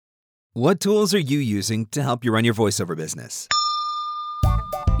What tools are you using to help you run your voiceover business?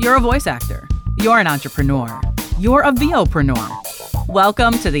 You're a voice actor. You're an entrepreneur. You're a VOpreneur.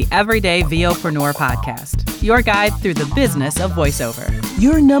 Welcome to the Everyday VOpreneur podcast, your guide through the business of voiceover.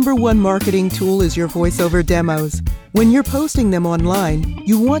 Your number one marketing tool is your voiceover demos. When you're posting them online,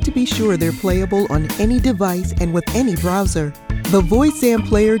 you want to be sure they're playable on any device and with any browser. The VoiceSam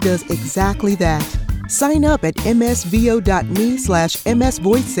player does exactly that. Sign up at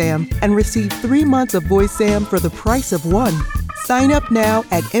msvo.me/msvoicesam and receive 3 months of VoiceSam for the price of one. Sign up now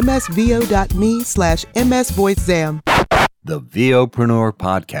at msvo.me/msvoicesam. The VOpreneur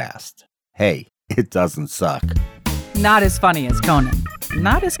podcast. Hey, it doesn't suck. Not as funny as Conan.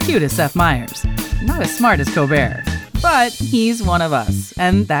 Not as cute as Seth Meyers. Not as smart as Colbert. But he's one of us,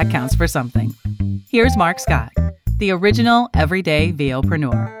 and that counts for something. Here's Mark Scott, the original Everyday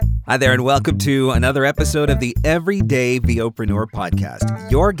VOpreneur. Hi there, and welcome to another episode of the Everyday VOpreneur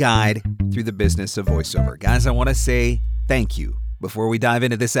podcast, your guide through the business of voiceover. Guys, I want to say thank you. Before we dive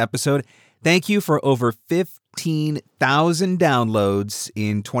into this episode, thank you for over 15,000 downloads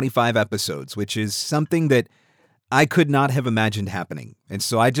in 25 episodes, which is something that I could not have imagined happening. And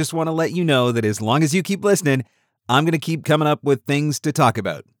so I just want to let you know that as long as you keep listening, I'm going to keep coming up with things to talk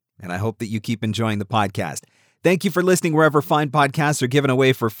about. And I hope that you keep enjoying the podcast. Thank you for listening wherever fine podcasts are given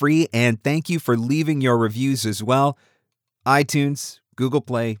away for free. And thank you for leaving your reviews as well. iTunes, Google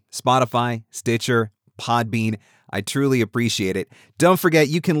Play, Spotify, Stitcher, Podbean. I truly appreciate it. Don't forget,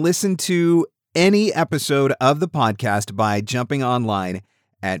 you can listen to any episode of the podcast by jumping online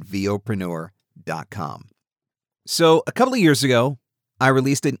at VOpreneur.com. So a couple of years ago, I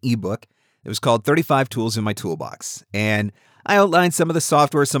released an ebook. It was called 35 Tools in My Toolbox. And I outlined some of the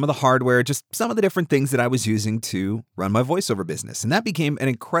software, some of the hardware, just some of the different things that I was using to run my voiceover business. And that became an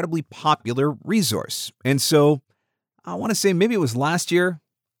incredibly popular resource. And so I want to say maybe it was last year,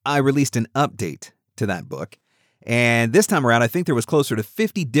 I released an update to that book. And this time around, I think there was closer to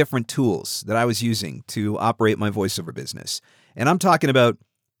 50 different tools that I was using to operate my voiceover business. And I'm talking about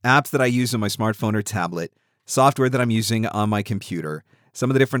apps that I use on my smartphone or tablet, software that I'm using on my computer, some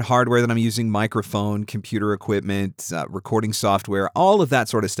of the different hardware that I'm using, microphone, computer equipment, recording software, all of that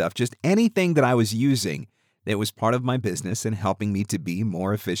sort of stuff. Just anything that I was using that was part of my business and helping me to be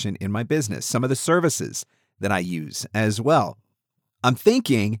more efficient in my business. Some of the services that I use as well. I'm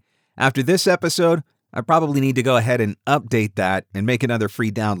thinking after this episode, I probably need to go ahead and update that and make another free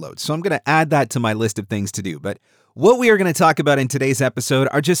download. So I'm going to add that to my list of things to do. But what we are going to talk about in today's episode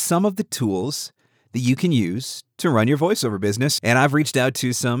are just some of the tools that you can use to run your voiceover business. And I've reached out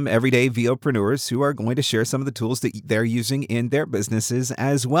to some everyday VOpreneurs who are going to share some of the tools that they're using in their businesses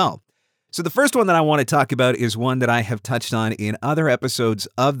as well. So the first one that I want to talk about is one that I have touched on in other episodes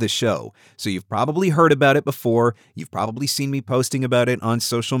of the show. So you've probably heard about it before. You've probably seen me posting about it on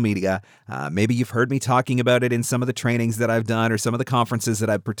social media. Maybe you've heard me talking about it in some of the trainings that I've done or some of the conferences that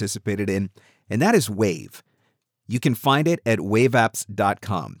I've participated in. And that is Wave. You can find it at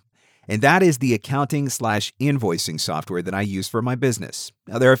waveapps.com. And that is the accounting/invoicing software that I use for my business.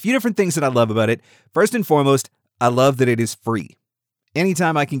 Now, there are a few different things that I love about it. First and foremost, I love that it is free.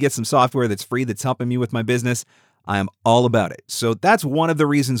 Anytime I can get some software that's free that's helping me with my business, I am all about it. So that's one of the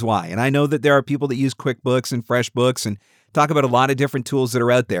reasons why. And I know that there are people that use QuickBooks and FreshBooks and talk about a lot of different tools that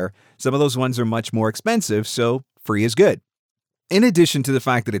are out there. Some of those ones are much more expensive, so free is good. In addition to the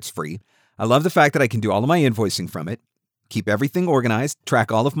fact that it's free, I love the fact that I can do all of my invoicing from it, keep everything organized,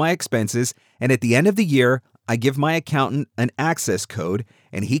 track all of my expenses, and at the end of the year, I give my accountant an access code,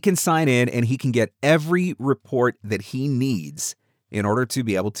 and he can sign in and he can get every report that he needs in order to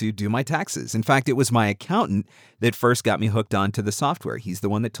be able to do my taxes. In fact, it was my accountant that first got me hooked onto the software. He's the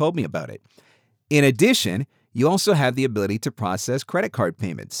one that told me about it. In addition, you also have the ability to process credit card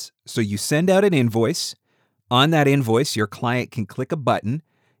payments. So you send out an invoice. On that invoice, your client can click a button.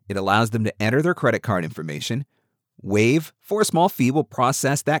 It allows them to enter their credit card information. Wave, for a small fee, will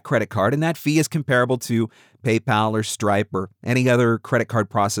process that credit card, and that fee is comparable to PayPal or Stripe or any other credit card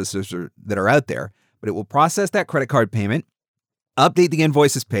processors that are out there. But it will process that credit card payment, update the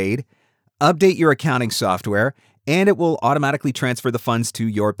invoices paid, update your accounting software, and it will automatically transfer the funds to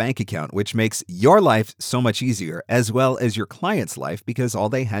your bank account, which makes your life so much easier, as well as your client's life, because all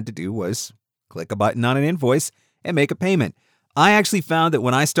they had to do was click a button on an invoice and make a payment. I actually found that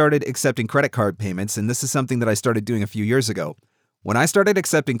when I started accepting credit card payments, and this is something that I started doing a few years ago, when I started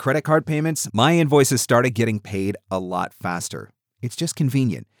accepting credit card payments, my invoices started getting paid a lot faster. It's just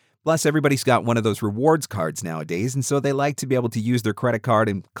convenient. Plus, everybody's got one of those rewards cards nowadays, and so they like to be able to use their credit card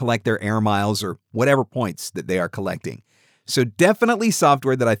and collect their air miles or whatever points that they are collecting. So definitely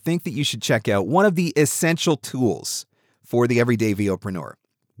software that I think that you should check out. One of the essential tools for the everyday VOpreneur.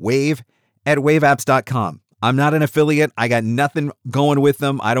 Wave at waveapps.com. I'm not an affiliate. I got nothing going with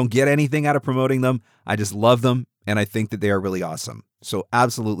them. I don't get anything out of promoting them. I just love them, and I think that they are really awesome. So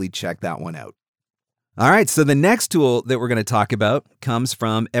absolutely check that one out. All right, so the next tool that we're going to talk about comes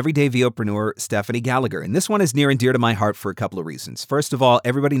from everyday VOpreneur Stephanie Gallagher, and this one is near and dear to my heart for a couple of reasons. First of all,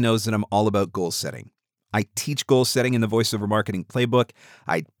 everybody knows that I'm all about goal setting. I teach goal setting in the voiceover marketing playbook.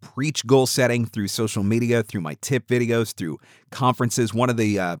 I preach goal setting through social media, through my tip videos, through conferences. One of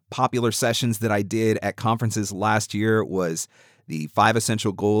the popular sessions that I did at conferences last year was the 5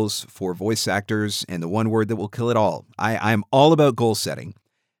 essential goals for voice actors and the 1 word that will kill it all. I'm all about goal setting.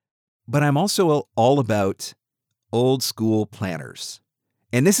 But I'm also all about old school planners.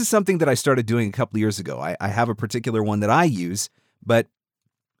 And this is something that I started doing a couple of years ago. I have a particular one that I use, but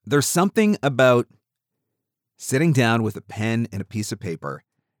there's something about sitting down with a pen and a piece of paper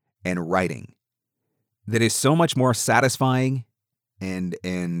and writing that is so much more satisfying, and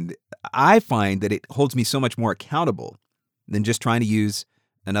I find that it holds me so much more accountable than just trying to use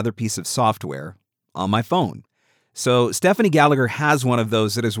another piece of software on my phone. So Stephanie Gallagher has one of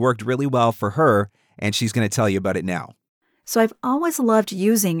those that has worked really well for her, and she's going to tell you about it now. So I've always loved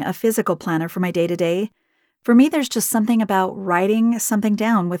using a physical planner for my day-to-day. For me, there's just something about writing something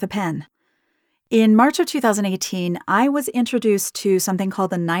down with a pen. In March of 2018, I was introduced to something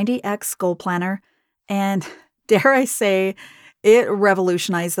called the 90X Goal Planner, and dare I say, it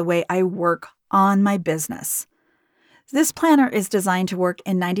revolutionized the way I work on my business. This planner is designed to work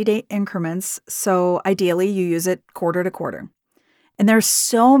in 90-day increments, so ideally you use it quarter to quarter. And there's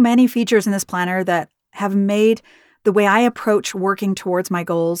so many features in this planner that have made the way I approach working towards my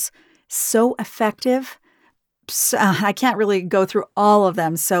goals so effective. So, I can't really go through all of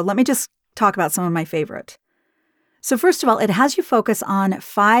them, so let me just talk about some of my favorite. So first of all, it has you focus on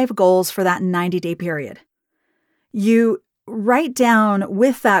 5 goals for that 90-day period. You write down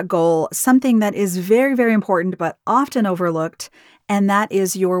with that goal something that is very, very important but often overlooked, and that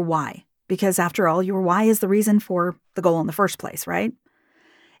is your why. Because after all, your why is the reason for the goal in the first place, right?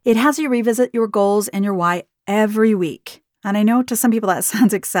 It has you revisit your goals and your why every week. And I know to some people that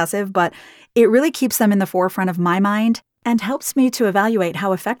sounds excessive, but it really keeps them in the forefront of my mind and helps me to evaluate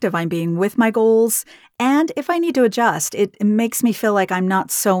how effective I'm being with my goals. And if I need to adjust, it makes me feel like I'm not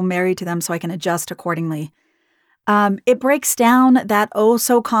so married to them so I can adjust accordingly. It breaks down that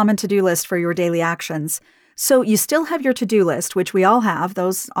so common to-do list for your daily actions. So you still have your to-do list, which we all have,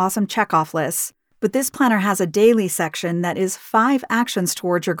 those awesome check-off lists. But this planner has a daily section that is 5 actions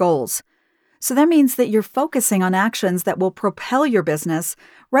towards your goals. So that means that you're focusing on actions that will propel your business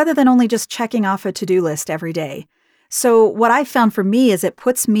rather than only just checking off a to-do list every day. So what I found for me is it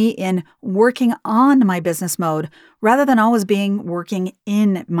puts me in working on my business mode rather than always being working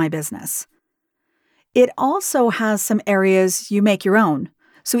in my business. It also has some areas you make your own.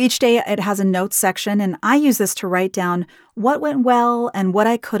 So each day it has a notes section, and I use this to write down what went well and what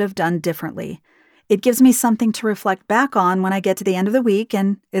I could have done differently. It gives me something to reflect back on when I get to the end of the week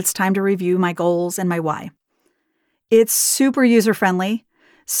and it's time to review my goals and my why. It's super user-friendly.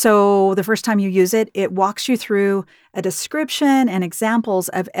 So the first time you use it, it walks you through a description and examples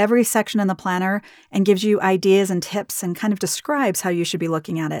of every section in the planner and gives you ideas and tips and kind of describes how you should be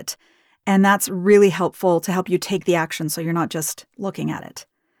looking at it. And that's really helpful to help you take the action so you're not just looking at it.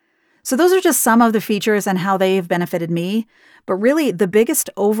 So those are just some of the features and how they've benefited me. But really, the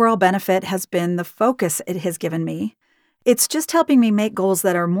biggest overall benefit has been the focus it has given me. It's just helping me make goals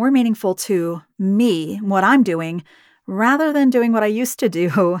that are more meaningful to me, what I'm doing, rather than doing what I used to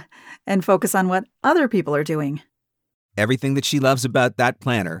do and focus on what other people are doing. Everything that she loves about that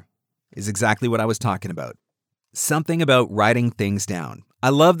planner is exactly what I was talking about. Something about writing things down. I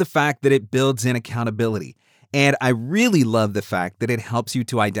love the fact that it builds in accountability. And I really love the fact that it helps you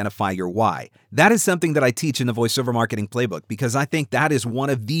to identify your why. That is something that I teach in the voiceover marketing playbook because I think that is one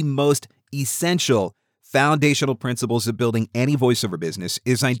of the most essential foundational principles of building any voiceover business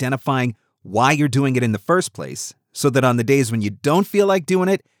is identifying why you're doing it in the first place so that on the days when you don't feel like doing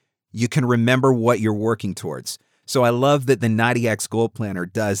it, you can remember what you're working towards. So I love that the 90X Goal Planner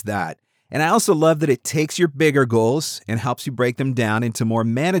does that. And I also love that it takes your bigger goals and helps you break them down into more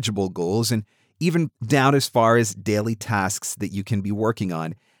manageable goals and even down as far as daily tasks that you can be working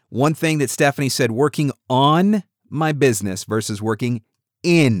on. One thing that Stephanie said, working on my business versus working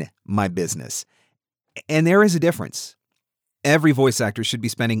in my business. And there is a difference. Every voice actor should be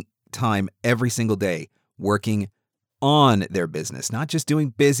spending time every single day working on their business, not just doing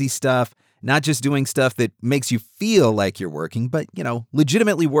busy stuff, not just doing stuff that makes you feel like you're working, but,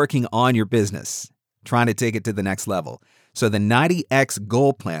 legitimately working on your business, trying to take it to the next level. So the 90X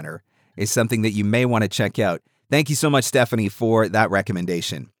Goal Planner is something that you may want to check out. Thank you so much, Stephanie, for that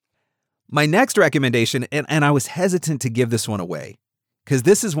recommendation. My next recommendation, and I was hesitant to give this one away because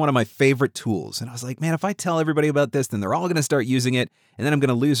this is one of my favorite tools. And I was like, man, if I tell everybody about this, then they're all going to start using it, and then I'm going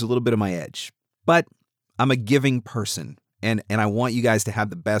to lose a little bit of my edge. But I'm a giving person, and I want you guys to have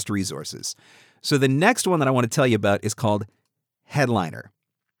the best resources. So the next one that I want to tell you about is called Headliner.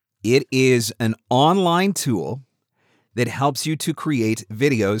 It is an online tool that helps you to create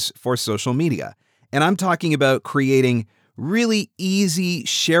videos for social media. And I'm talking about creating really easy,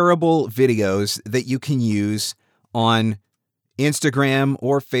 shareable videos that you can use on Instagram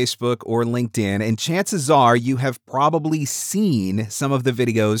or Facebook or LinkedIn. And chances are you have probably seen some of the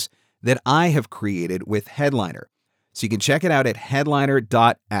videos that I have created with Headliner. So you can check it out at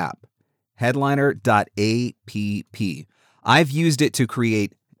headliner.app, headliner.app. I've used it to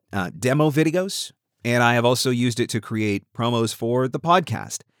create demo videos, and I have also used it to create promos for the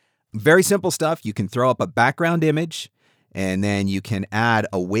podcast. Very simple stuff. You can throw up a background image, and then you can add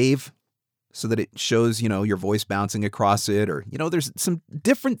a wave so that it shows, your voice bouncing across it, or, there's some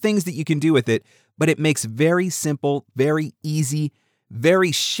different things that you can do with it, but it makes very simple, very easy,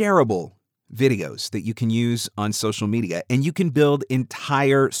 very shareable videos that you can use on social media. And you can build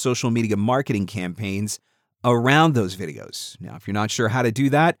entire social media marketing campaigns around those videos. Now, if you're not sure how to do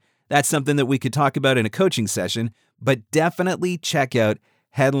that, that's something that we could talk about in a coaching session, but definitely check out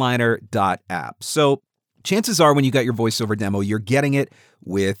headliner.app. So chances are when you got your voiceover demo, you're getting it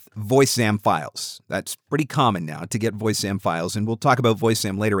with VoiceZam files. That's pretty common now to get VoiceZam files, and we'll talk about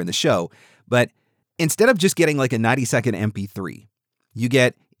VoiceZam later in the show. But instead of just getting like a 90-second MP3, you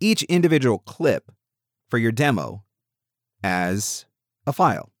get each individual clip for your demo as a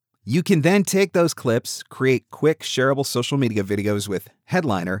file. You can then take those clips, create quick, shareable social media videos with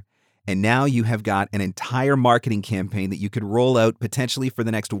Headliner, and now you have got an entire marketing campaign that you could roll out potentially for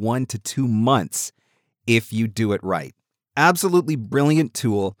the next 1 to 2 months if you do it right. Absolutely brilliant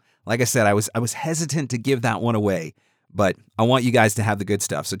tool. Like I said, I was hesitant to give that one away, but I want you guys to have the good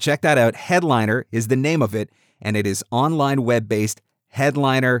stuff. So check that out. Headliner is the name of it, and it is online web-based,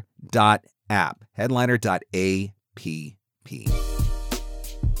 headliner.app, headliner.app.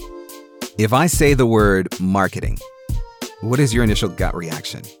 If I say the word marketing, what is your initial gut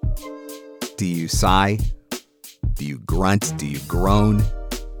reaction? Do you sigh? Do you grunt? Do you groan?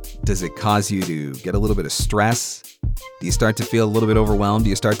 Does it cause you to get a little bit of stress? Do you start to feel a little bit overwhelmed?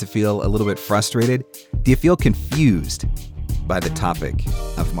 Do you start to feel a little bit frustrated? Do you feel confused by the topic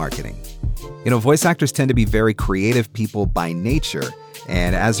of marketing? Voice actors tend to be very creative people by nature,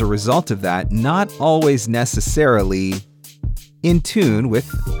 and as a result of that, not always necessarily in tune with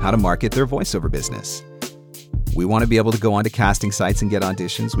how to market their voiceover business. We want to be able to go onto casting sites and get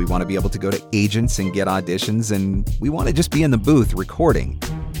auditions. We want to be able to go to agents and get auditions, and we want to just be in the booth recording.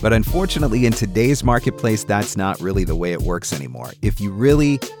 But unfortunately, in today's marketplace, that's not really the way it works anymore. If you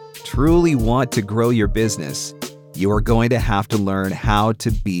really, truly want to grow your business, you are going to have to learn how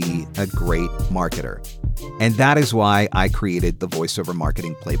to be a great marketer. And that is why I created the Voiceover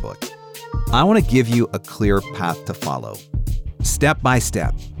Marketing Playbook. I want to give you a clear path to follow. Step by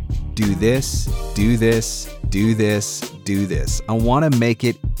step. Do this, do this, do this, do this. I want to make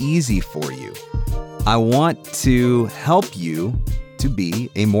it easy for you. I want to help you to be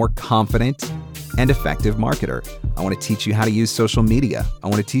a more confident and effective marketer. I want to teach you how to use social media. I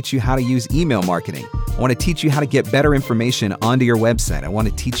want to teach you how to use email marketing. I want to teach you how to get better information onto your website. I want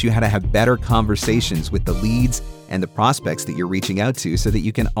to teach you how to have better conversations with the leads and the prospects that you're reaching out to so that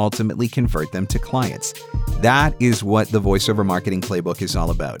you can ultimately convert them to clients. That is what the Voiceover Marketing Playbook is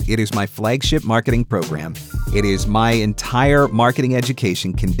all about. It is my flagship marketing program. It is my entire marketing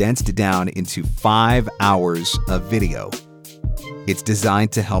education condensed down into 5 hours of video. It's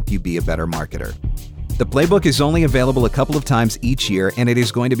designed to help you be a better marketer. The playbook is only available a couple of times each year, and it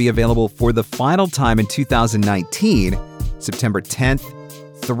is going to be available for the final time in 2019, September 10th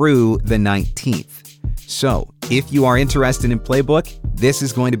through the 19th. So, if you are interested in Playbook, this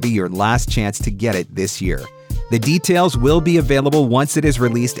is going to be your last chance to get it this year. The details will be available once it is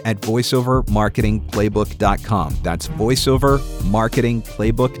released at voiceovermarketingplaybook.com. That's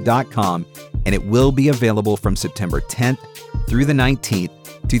voiceovermarketingplaybook.com, and it will be available from September 10th through the 19th,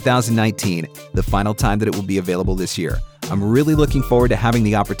 2019, the final time that it will be available this year. I'm really looking forward to having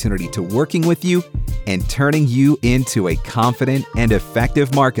the opportunity to working with you and turning you into a confident and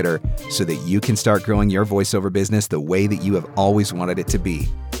effective marketer so that you can start growing your voiceover business the way that you have always wanted it to be.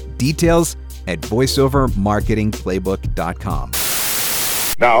 Details at voiceovermarketingplaybook.com.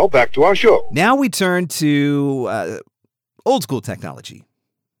 Now, back to our show. Now we turn to old school technology.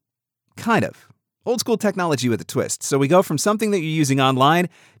 Kind of. Old school technology with a twist. So we go from something that you're using online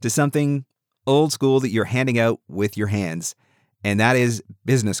to something old school that you're handing out with your hands, and that is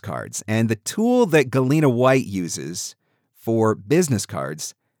business cards. And the tool that Galena White uses for business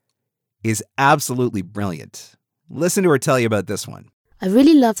cards is absolutely brilliant. Listen to her tell you about this one. I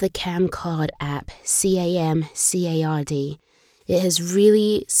really love the CamCard app, CAMCARD. It has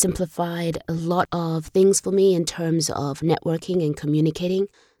really simplified a lot of things for me in terms of networking and communicating.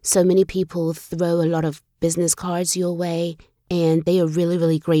 So many people throw a lot of business cards your way, and they are really,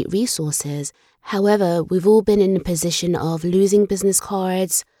 really great resources. However, we've all been in a position of losing business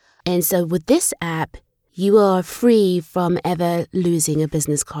cards. And so with this app, you are free from ever losing a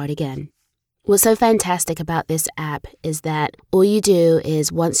business card again. What's so fantastic about this app is that all you do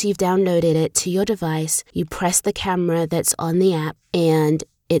is once you've downloaded it to your device, you press the camera that's on the app, and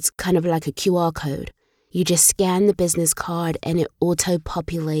it's kind of like a QR code. You just scan the business card and it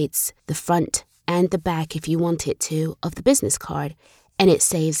auto-populates the front and the back, if you want it to, of the business card, and it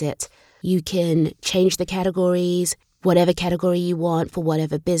saves it. You can change the categories, whatever category you want for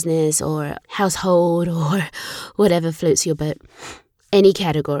whatever business or household or whatever floats your boat. Any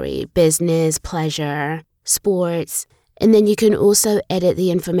category, business, pleasure, sports. And then you can also edit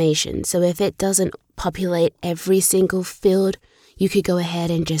the information. So if it doesn't populate every single field, you could go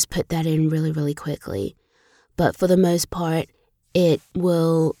ahead and just put that in really, really quickly. But for the most part, it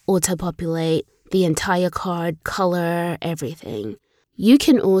will auto-populate the entire card, color, everything. You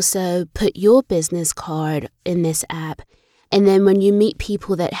can also put your business card in this app. And then when you meet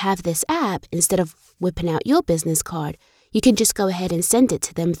people that have this app, instead of whipping out your business card, you can just go ahead and send it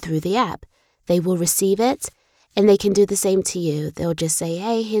to them through the app. They will receive it, and they can do the same to you. They'll just say,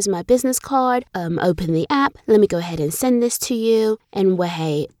 hey, here's my business card. Open the app. Let me go ahead and send this to you. And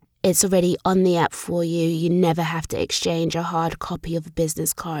hey, it's already on the app for you. You never have to exchange a hard copy of a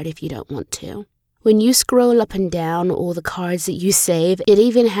business card if you don't want to. When you scroll up and down all the cards that you save, it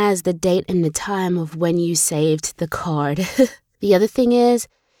even has the date and the time of when you saved the card. The other thing is,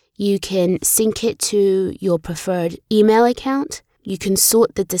 you can sync it to your preferred email account. You can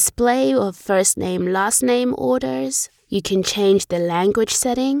sort the display of first name, last name orders. You can change the language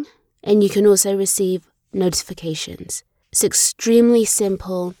setting, and you can also receive notifications. It's extremely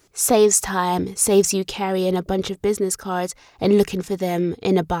simple, saves time, saves you carrying a bunch of business cards and looking for them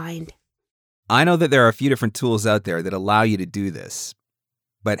in a bind. I know that there are a few different tools out there that allow you to do this,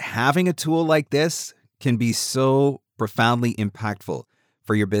 but having a tool like this can be so profoundly impactful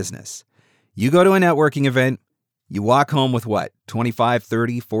for your business. You go to a networking event, you walk home with what? 25,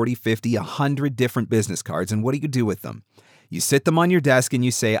 30, 40, 50, 100 different business cards, and what do you do with them? You sit them on your desk and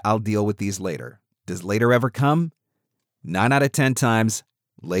you say, I'll deal with these later. Does later ever come? 9 out of 10 times,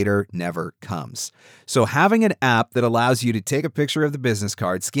 later never comes. So having an app that allows you to take a picture of the business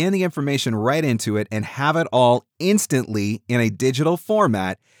card, scan the information right into it, and have it all instantly in a digital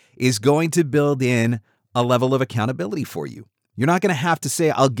format is going to build in a level of accountability for you. You're not going to have to say,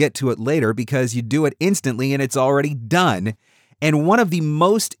 I'll get to it later, because you do it instantly and it's already done. And one of the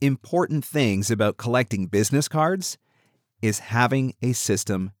most important things about collecting business cards is having a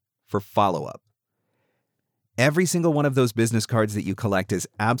system for follow-up. Every single one of those business cards that you collect is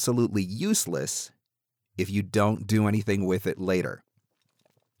absolutely useless if you don't do anything with it later.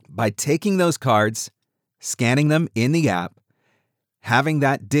 By taking those cards, scanning them in the app, having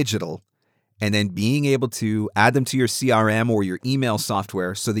that digital, and then being able to add them to your CRM or your email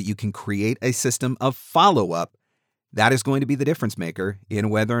software so that you can create a system of follow-up, that is going to be the difference maker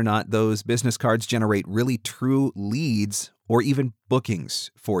in whether or not those business cards generate really true leads or even bookings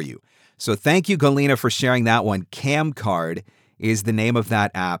for you. So thank you, Galena, for sharing that one. CamCard is the name of that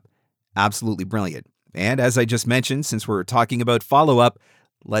app. Absolutely brilliant. And as I just mentioned, since we're talking about follow-up,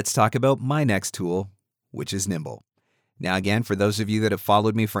 let's talk about my next tool, which is Nimble. Now, again, for those of you that have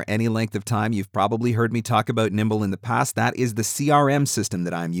followed me for any length of time, you've probably heard me talk about Nimble in the past. That is the CRM system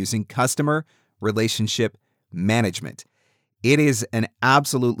that I'm using, Customer Relationship Management. It is an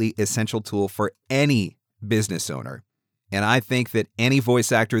absolutely essential tool for any business owner. And I think that any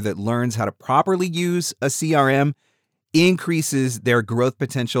voice actor that learns how to properly use a CRM increases their growth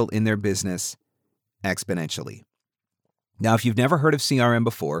potential in their business exponentially. Now, if you've never heard of CRM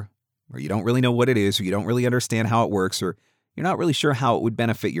before, or you don't really know what it is, or you don't really understand how it works, or you're not really sure how it would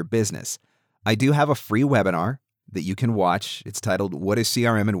benefit your business, I do have a free webinar that you can watch. It's titled, What is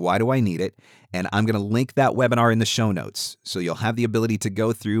CRM and Why Do I Need It? And I'm going to link that webinar in the show notes. So you'll have the ability to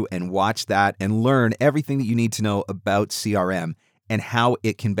go through and watch that and learn everything that you need to know about CRM and how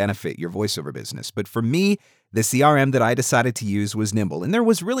it can benefit your voiceover business. But for me, the CRM that I decided to use was Nimble. And there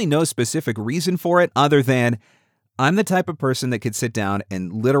was really no specific reason for it other than I'm the type of person that could sit down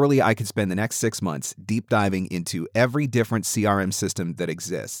and literally I could spend the next 6 months deep diving into every different CRM system that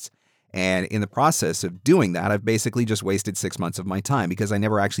exists. And in the process of doing that, I've basically just wasted 6 months of my time because I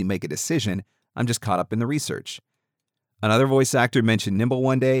never actually make a decision. I'm just caught up in the research. Another voice actor mentioned Nimble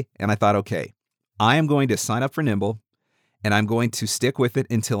one day, and I thought, okay, I am going to sign up for Nimble, and I'm going to stick with it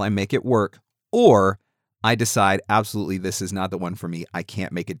until I make it work, or I decide absolutely this is not the one for me. I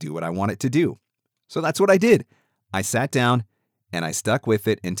can't make it do what I want it to do. So that's what I did. I sat down and I stuck with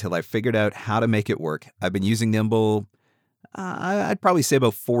it until I figured out how to make it work. I've been using Nimble, I'd probably say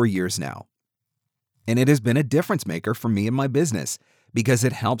about 4 years now. And it has been a difference maker for me and my business because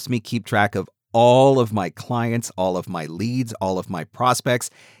it helps me keep track of all of my clients, all of my leads, all of my prospects.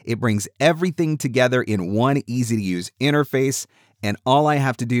 It brings everything together in one easy-to-use interface, and all I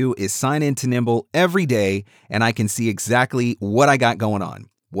have to do is sign into Nimble every day, and I can see exactly what I got going on,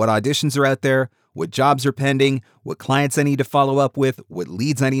 what auditions are out there, what jobs are pending, what clients I need to follow up with, what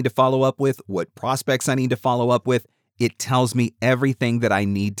leads I need to follow up with, what prospects I need to follow up with. It tells me everything that I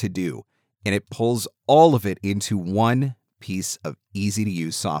need to do, and it pulls all of it into one piece of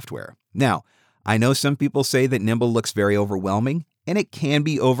easy-to-use software. Now, I know some people say that Nimble looks very overwhelming, and it can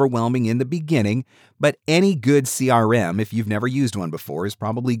be overwhelming in the beginning, but any good CRM, if you've never used one before, is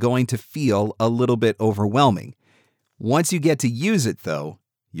probably going to feel a little bit overwhelming. Once you get to use it, though,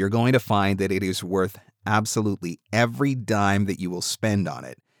 you're going to find that it is worth absolutely every dime that you will spend on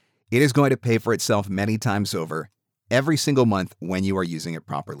it. It is going to pay for itself many times over every single month when you are using it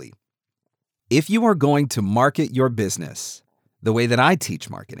properly. If you are going to market your business the way that I teach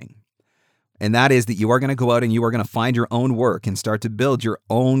marketing, and that is that you are going to go out and you are going to find your own work and start to build your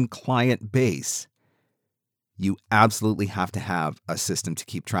own client base, you absolutely have to have a system to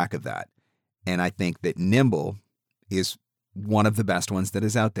keep track of that. And I think that Nimble is one of the best ones that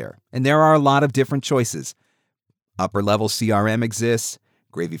is out there. And there are a lot of different choices. Upper level CRM exists.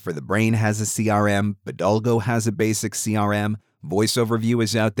 Gravy for the Brain has a CRM. Bidalgo has a basic CRM. VoiceOverView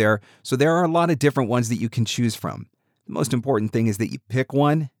is out there. So there are a lot of different ones that you can choose from. The most important thing is that you pick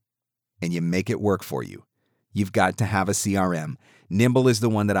one and you make it work for you. You've got to have a CRM. Nimble is the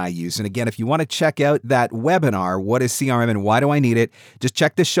one that I use. And again, if you want to check out that webinar, What is CRM and Why Do I Need It? Just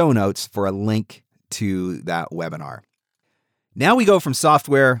check the show notes for a link to that webinar. Now we go from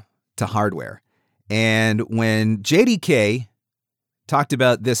software to hardware. And when JDK talked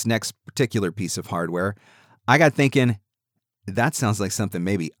about this next particular piece of hardware, I got thinking, that sounds like something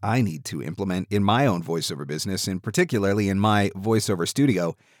maybe I need to implement in my own voiceover business, and particularly in my voiceover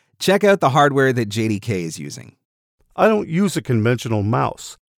studio. Check out the hardware that JDK is using. I don't use a conventional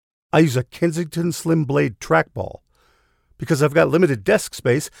mouse. I use a Kensington Slim Blade trackball. Because I've got limited desk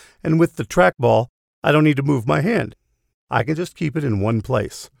space, and with the trackball, I don't need to move my hand. I can just keep it in one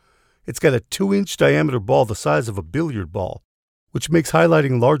place. It's got a 2-inch diameter ball the size of a billiard ball, which makes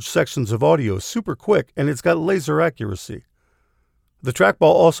highlighting large sections of audio super quick, and it's got laser accuracy. The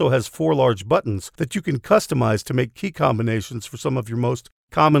trackball also has 4 large buttons that you can customize to make key combinations for some of your most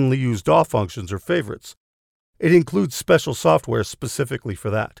commonly used DAW functions or favorites. It includes special software specifically for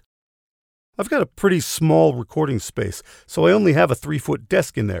that. I've got a pretty small recording space, so I only have a 3-foot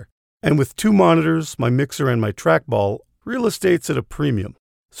desk in there. And with 2 monitors, my mixer, and my trackball, real estate's at a premium.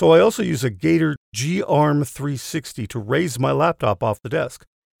 So I also use a Gator G-Arm 360 to raise my laptop off the desk.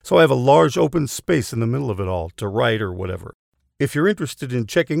 So I have a large open space in the middle of it all to write or whatever. If you're interested in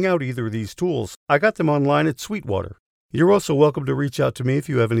checking out either of these tools, I got them online at Sweetwater. You're also welcome to reach out to me if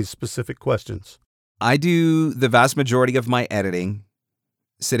you have any specific questions. I do the vast majority of my editing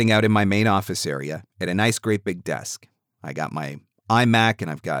sitting out in my main office area at a nice, great big desk. I got my iMac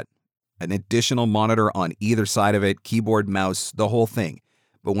and I've got an additional monitor on either side of it, keyboard, mouse, the whole thing.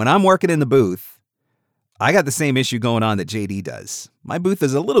 But when I'm working in the booth, I got the same issue going on that JD does. My booth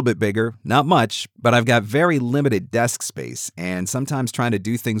is a little bit bigger, not much, but I've got very limited desk space, and sometimes trying to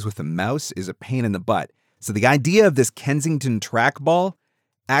do things with a mouse is a pain in the butt. So the idea of this Kensington trackball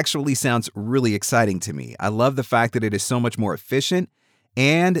actually sounds really exciting to me. I love the fact that it is so much more efficient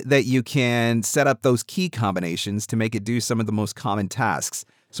and that you can set up those key combinations to make it do some of the most common tasks.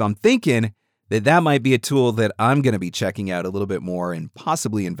 So I'm thinking that that might be a tool that I'm going to be checking out a little bit more and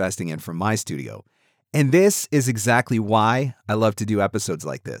possibly investing in for my studio. And this is exactly why I love to do episodes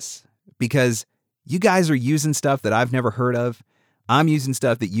like this, because you guys are using stuff that I've never heard of. I'm using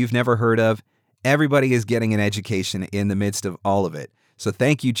stuff that you've never heard of. Everybody is getting an education in the midst of all of it. So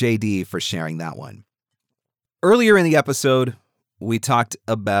thank you, JD, for sharing that one. Earlier in the episode, we talked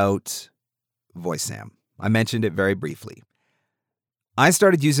about VoiceSam. I mentioned it very briefly. I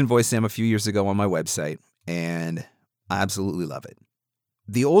started using VoiceSam a few years ago on my website, and I absolutely love it.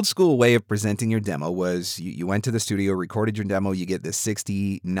 The old school way of presenting your demo was you went to the studio, recorded your demo, you get this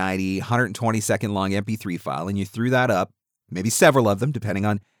 60, 90, 120 second long MP3 file, and you threw that up, maybe several of them, depending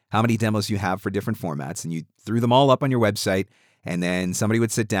on how many demos you have for different formats, and you threw them all up on your website, and then somebody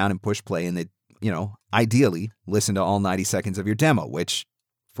would sit down and push play, and they'd, ideally listen to all 90 seconds of your demo, which,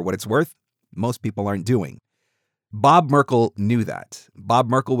 for what it's worth, most people aren't doing. Bob Merkle knew that. Bob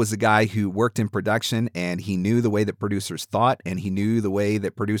Merkle was a guy who worked in production, and he knew the way that producers thought, and he knew the way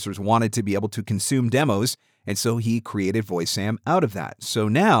that producers wanted to be able to consume demos, and so he created VoiceAm out of that. So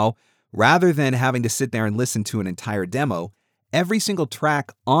now, rather than having to sit there and listen to an entire demo, every single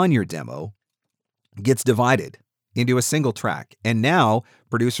track on your demo gets divided into a single track. And now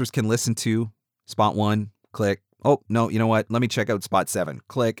producers can listen to spot 1, click. Oh, no, you know what? Let me check out spot 7,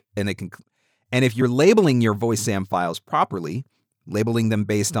 click, and they can. And if you're labeling your VoiceAm files properly, labeling them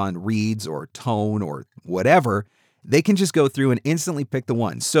based on reads or tone or whatever, they can just go through and instantly pick the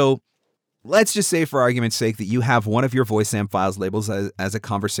one. So let's just say, for argument's sake, that you have one of your VoiceAm files labeled as a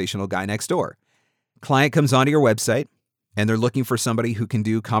conversational guy next door. Client comes onto your website, and they're looking for somebody who can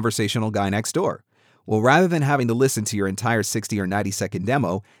do conversational guy next door. Well, rather than having to listen to your entire 60 or 90 second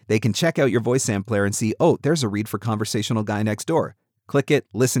demo, they can check out your VoiceAm player and see, oh, there's a read for conversational guy next door. Click it,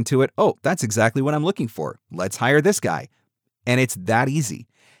 listen to it. Oh, that's exactly what I'm looking for. Let's hire this guy. And it's that easy.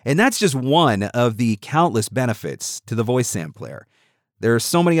 And that's just one of the countless benefits to the VoiceAm player. There are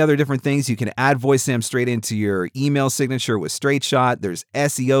so many other different things. You can add VoiceAm straight into your email signature with Straight Shot. There's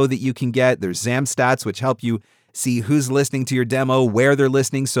SEO that you can get. There's XAM stats, which help you see who's listening to your demo, where they're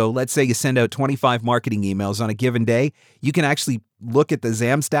listening. So let's say you send out 25 marketing emails on a given day. You can actually look at the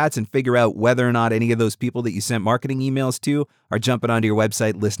XAM stats and figure out whether or not any of those people that you sent marketing emails to are jumping onto your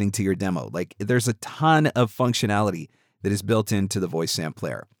website listening to your demo. Like, there's a ton of functionality that is built into the VoiceAm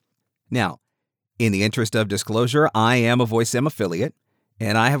player. Now, in the interest of disclosure, I am a VoiceAm affiliate,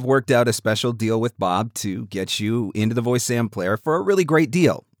 and I have worked out a special deal with Bob to get you into the VoiceAm player for a really great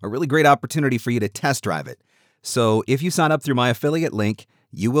deal, a really great opportunity for you to test drive it. So if you sign up through my affiliate link,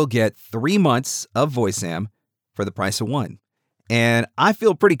 you will get 3 months of VoiceAm for the price of 1. And I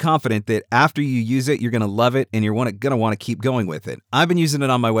feel pretty confident that after you use it, you're going to love it and you're going to want to keep going with it. I've been using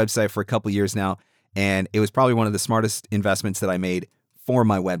it on my website for a couple years now, and it was probably one of the smartest investments that I made for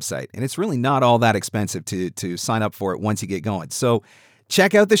my website. And it's really not all that expensive to sign up for it once you get going. So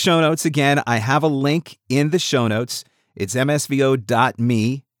check out the show notes. Again, I have a link in the show notes. It's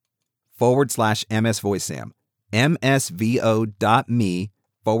msvo.me/MSVoiceAm.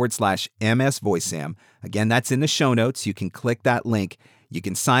 msvo.me/MSVoiceAm. Again, that's in the show notes. You can click that link. You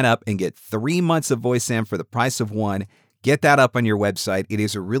can sign up and get 3 months of VoiceAm for the price of 1. Get that up on your website. It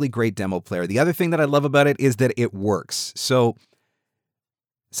is a really great demo player. The other thing that I love about it is that it works. So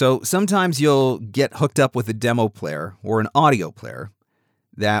sometimes you'll get hooked up with a demo player or an audio player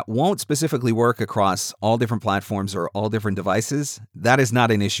that won't specifically work across all different platforms or all different devices. That is not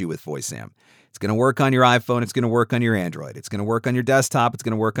an issue with VoiceAm. It's going to work on your iPhone. It's going to work on your Android. It's going to work on your desktop. It's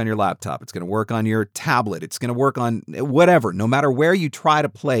going to work on your laptop. It's going to work on your tablet. It's going to work on whatever. No matter where you try to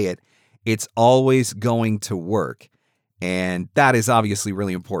play it, it's always going to work. And that is obviously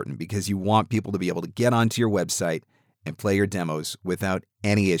really important because you want people to be able to get onto your website and play your demos without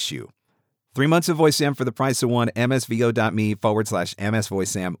any issue. 3 months of VoiceAm for the price of 1,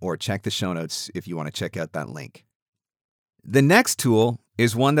 msvo.me/MSVoiceAm, or check the show notes if you want to check out that link. The next tool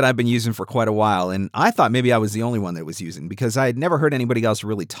is one that I've been using for quite a while, and I thought maybe I was the only one that was using because I had never heard anybody else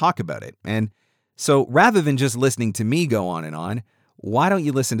really talk about it. And so rather than just listening to me go on and on, why don't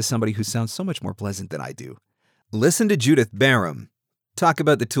you listen to somebody who sounds so much more pleasant than I do? Listen to Judith Barham talk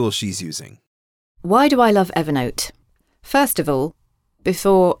about the tool she's using. Why do I love Evernote? First of all,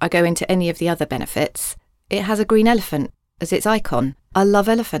 before I go into any of the other benefits, it has a green elephant as its icon. I love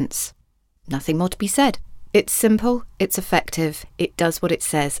elephants. Nothing more to be said. It's simple, it's effective, it does what it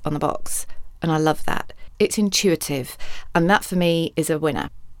says on the box, and I love that. It's intuitive, and that for me is a winner.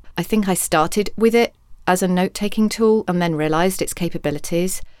 I think I started with it as a note-taking tool and then realised its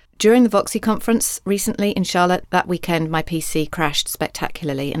capabilities. During the Voxy conference recently in Charlotte, that weekend my PC crashed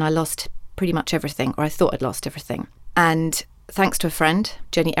spectacularly and I lost pretty much everything, or I thought I'd lost everything. And thanks to a friend,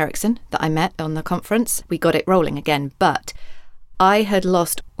 Jenny Erickson, that I met on the conference, we got it rolling again, but I had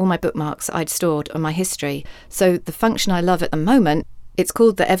lost all my bookmarks I'd stored on my history. So the function I love at the moment, it's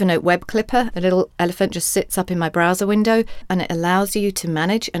called the Evernote Web Clipper. A little elephant just sits up in my browser window and it allows you to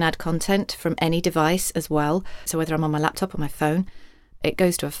manage and add content from any device as well. So whether I'm on my laptop or my phone, it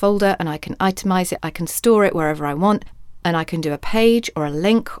goes to a folder and I can itemize it. I can store it wherever I want and I can do a page or a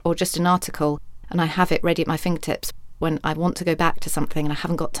link or just an article and I have it ready at my fingertips when I want to go back to something and I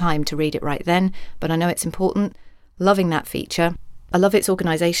haven't got time to read it right then, but I know it's important. Loving that feature. I love its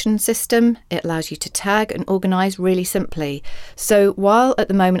organisation system. It allows you to tag and organise really simply. So while at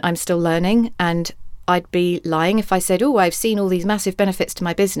the moment I'm still learning and I'd be lying if I said, oh, I've seen all these massive benefits to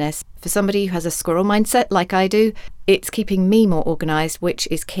my business. For somebody who has a squirrel mindset like I do, it's keeping me more organised, which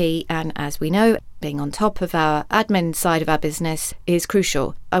is key. And as we know, being on top of our admin side of our business is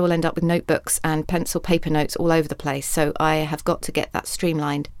crucial. I will end up with notebooks and pencil paper notes all over the place. So I have got to get that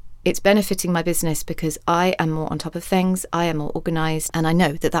streamlined. It's benefiting my business because I am more on top of things, I am more organised, and I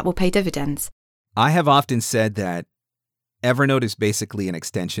know that that will pay dividends. I have often said that Evernote is basically an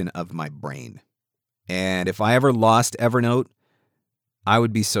extension of my brain. And if I ever lost Evernote, I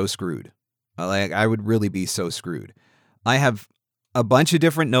would be so screwed. I would really be so screwed. I have a bunch of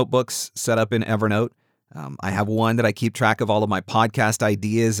different notebooks set up in Evernote. I have one that I keep track of all of my podcast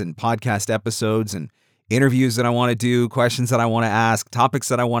ideas and podcast episodes and interviews that I want to do, questions that I want to ask, topics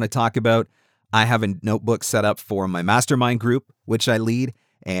that I want to talk about. I have a notebook set up for my mastermind group, which I lead,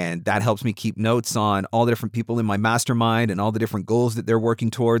 and that helps me keep notes on all the different people in my mastermind and all the different goals that they're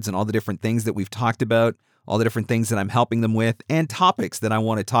working towards and all the different things that we've talked about, all the different things that I'm helping them with, and topics that I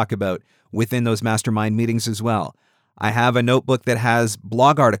want to talk about within those mastermind meetings as well. I have a notebook that has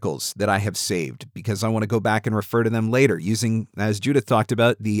blog articles that I have saved because I want to go back and refer to them later using, as Judith talked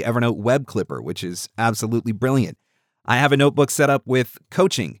about, the Evernote web clipper, which is absolutely brilliant. I have a notebook set up with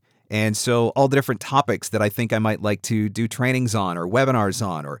coaching. And so all the different topics that I think I might like to do trainings on or webinars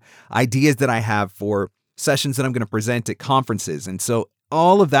on or ideas that I have for sessions that I'm going to present at conferences. And so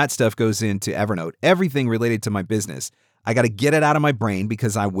all of that stuff goes into Evernote, everything related to my business. I got to get it out of my brain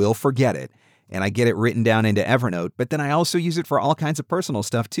because I will forget it. And I get it written down into Evernote, but then I also use it for all kinds of personal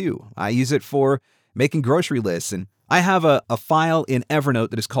stuff too. I use it for making grocery lists. And I have a file in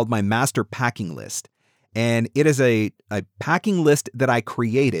Evernote that is called my master packing list. And it is a packing list that I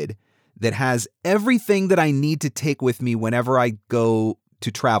created that has everything that I need to take with me whenever I go to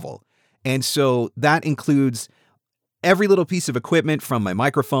travel. And so that includes every little piece of equipment from my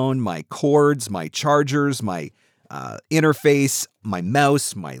microphone, my cords, my chargers, my interface, my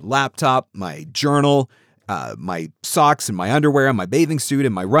mouse, my laptop, my journal, my socks and my underwear and my bathing suit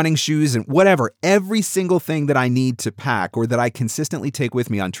and my running shoes and whatever. Every single thing that I need to pack or that I consistently take with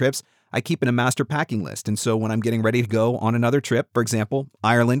me on trips, I keep in a master packing list. And so when I'm getting ready to go on another trip, for example,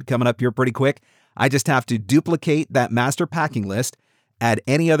 Ireland coming up here pretty quick, I just have to duplicate that master packing list, add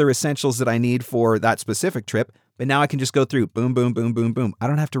any other essentials that I need for that specific trip. But now I can just go through boom, boom, boom, boom, boom. I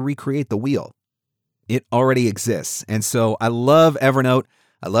don't have to recreate the wheel. It already exists. And so I love Evernote.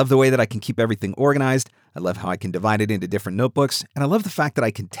 I love the way that I can keep everything organized. I love how I can divide it into different notebooks. And I love the fact that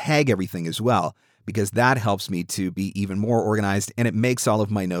I can tag everything as well, because that helps me to be even more organized and it makes all of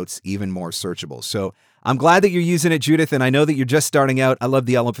my notes even more searchable. So I'm glad that you're using it, Judith. And I know that you're just starting out. I love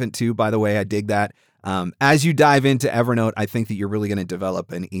the elephant too, by the way. I dig that. As you dive into Evernote, I think that you're really going to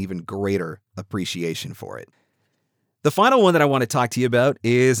develop an even greater appreciation for it. The final one that I want to talk to you about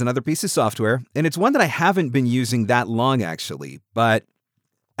is another piece of software, and it's one that I haven't been using that long actually, but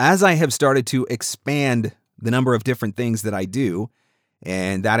as I have started to expand the number of different things that I do,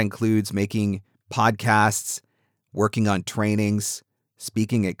 and that includes making podcasts, working on trainings,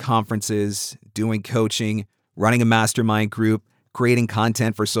 speaking at conferences, doing coaching, running a mastermind group, creating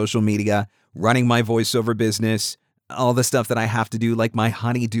content for social media, running my voiceover business, all the stuff that I have to do, like my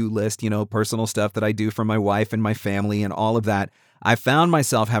honey-do list, personal stuff that I do for my wife and my family and all of that. I found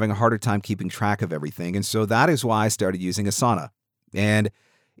myself having a harder time keeping track of everything. And so that is why I started using Asana. And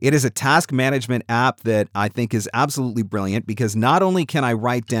it is a task management app that I think is absolutely brilliant because not only can I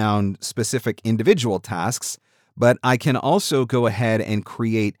write down specific individual tasks, but I can also go ahead and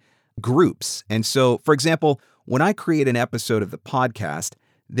create groups. And so, for example, when I create an episode of the podcast,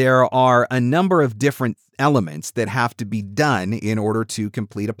 there are a number of different elements that have to be done in order to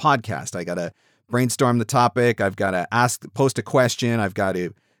complete a podcast. I got to brainstorm the topic. I've got to post a question. I've got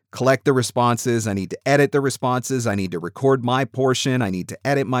to collect the responses. I need to edit the responses. I need to record my portion. I need to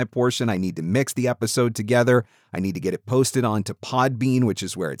edit my portion. I need to mix the episode together. I need to get it posted onto Podbean, which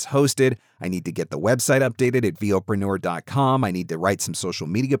is where it's hosted. I need to get the website updated at VOpreneur.com. I need to write some social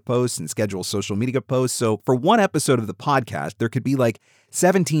media posts and schedule social media posts. So for one episode of the podcast, there could be like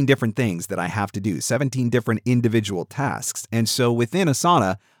 17 different things that I have to do, 17 different individual tasks. And so within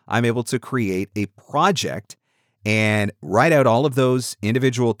Asana, I'm able to create a project and write out all of those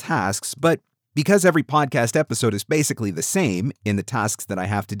individual tasks. But because every podcast episode is basically the same in the tasks that I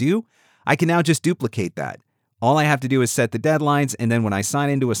have to do, I can now just duplicate that. All I have to do is set the deadlines. And then when I sign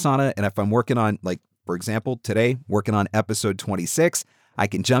into Asana, and if I'm working on, like, for example, today, working on episode 26, I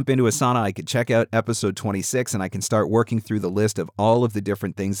can jump into Asana, I can check out episode 26, and I can start working through the list of all of the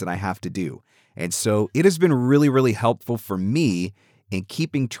different things that I have to do. And so it has been really, really helpful for me in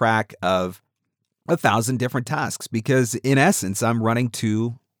keeping track of 1,000 different tasks because in essence, I'm running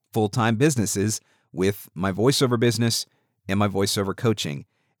 2 full-time businesses with my voiceover business and my voiceover coaching.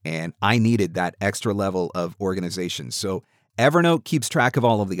 And I needed that extra level of organization. So Evernote keeps track of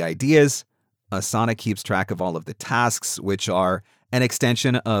all of the ideas. Asana keeps track of all of the tasks, which are an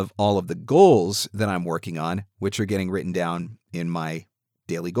extension of all of the goals that I'm working on, which are getting written down in my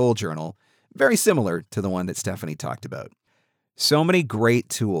daily goal journal, very similar to the one that Stephanie talked about. So many great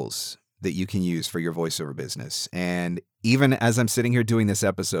tools that you can use for your voiceover business. And even as I'm sitting here doing this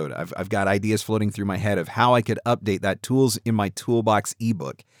episode, I've got ideas floating through my head of how I could update that tools in my toolbox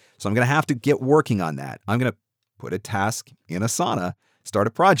ebook. So I'm going to have to get working on that. I'm going to put a task in Asana, start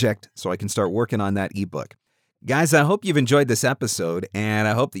a project so I can start working on that ebook. Guys, I hope you've enjoyed this episode, and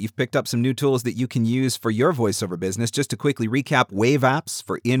I hope that you've picked up some new tools that you can use for your voiceover business. Just to quickly recap, Wave apps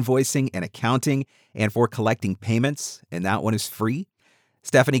for invoicing and accounting and for collecting payments, and that one is free.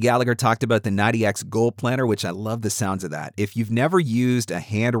 Stephanie Gallagher talked about the 90X Goal Planner, which I love the sounds of that. If you've never used a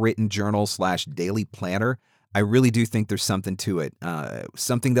handwritten journal/daily planner, I really do think there's something to it,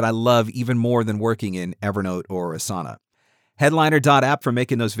 something that I love even more than working in Evernote or Asana. Headliner.app for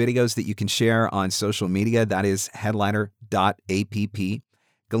making those videos that you can share on social media. That is headliner.app.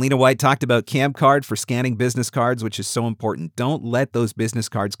 Galena White talked about Camcard for scanning business cards, which is so important. Don't let those business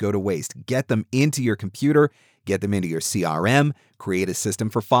cards go to waste. Get them into your computer, get them into your CRM, create a system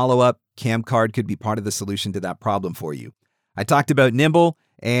for follow-up. Camcard could be part of the solution to that problem for you. I talked about Nimble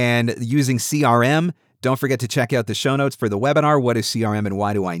and using CRM. Don't forget to check out the show notes for the webinar, What is CRM and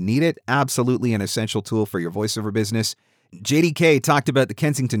Why Do I Need It? Absolutely an essential tool for your voiceover business. JDK talked about the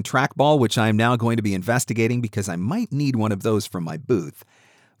Kensington trackball, which I am now going to be investigating because I might need one of those for my booth.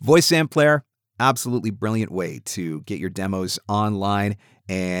 VoiceAm Player, absolutely brilliant way to get your demos online.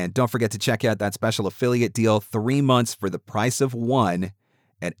 And don't forget to check out that special affiliate deal, 3 months for the price of one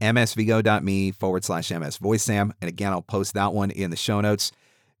at msvo.me/msvoicesam. And again, I'll post that one in the show notes.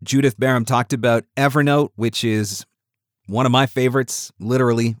 Judith Barham talked about Evernote, which is one of my favorites,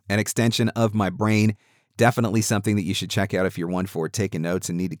 literally an extension of my brain. Definitely something that you should check out if you're one for taking notes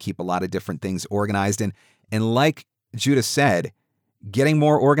and need to keep a lot of different things organized. And like Judith said, getting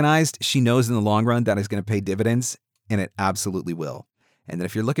more organized, she knows in the long run that is going to pay dividends, and it absolutely will. And then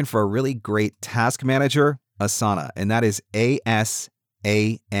if you're looking for a really great task manager, Asana, and that is ASANA.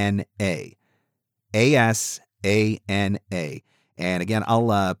 ASANA. And again,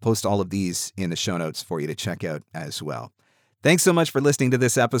 I'll post all of these in the show notes for you to check out as well. Thanks so much for listening to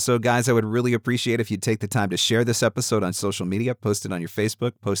this episode, guys. I would really appreciate if you'd take the time to share this episode on social media, post it on your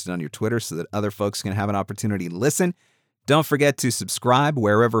Facebook, post it on your Twitter so that other folks can have an opportunity to listen. Don't forget to subscribe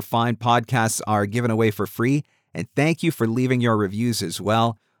wherever fine podcasts are given away for free. And thank you for leaving your reviews as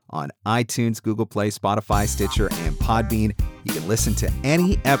well on iTunes, Google Play, Spotify, Stitcher, and Podbean. You can listen to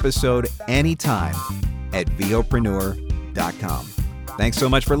any episode anytime at VOpreneur.com. Thanks so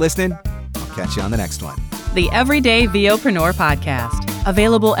much for listening. I'll catch you on the next one. The Everyday VOpreneur Podcast.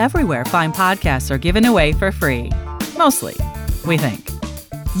 Available everywhere fine podcasts are given away for free. Mostly, we think.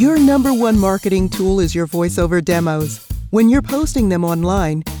 Your number one marketing tool is your voiceover demos. When you're posting them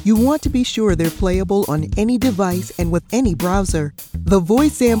online, you want to be sure they're playable on any device and with any browser. The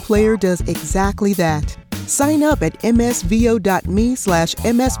VoiceAm Player does exactly that. Sign up at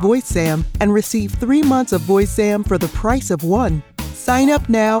msvo.me/msvoicesam and receive 3 months of VoiceAm for the price of one. Sign up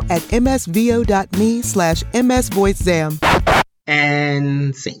now at msvo.me/msvoicesam.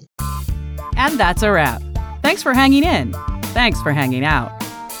 And sing. And that's a wrap. Thanks for hanging in. Thanks for hanging out.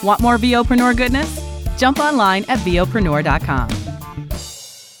 Want more VOpreneur goodness? Jump online at VOpreneur.com.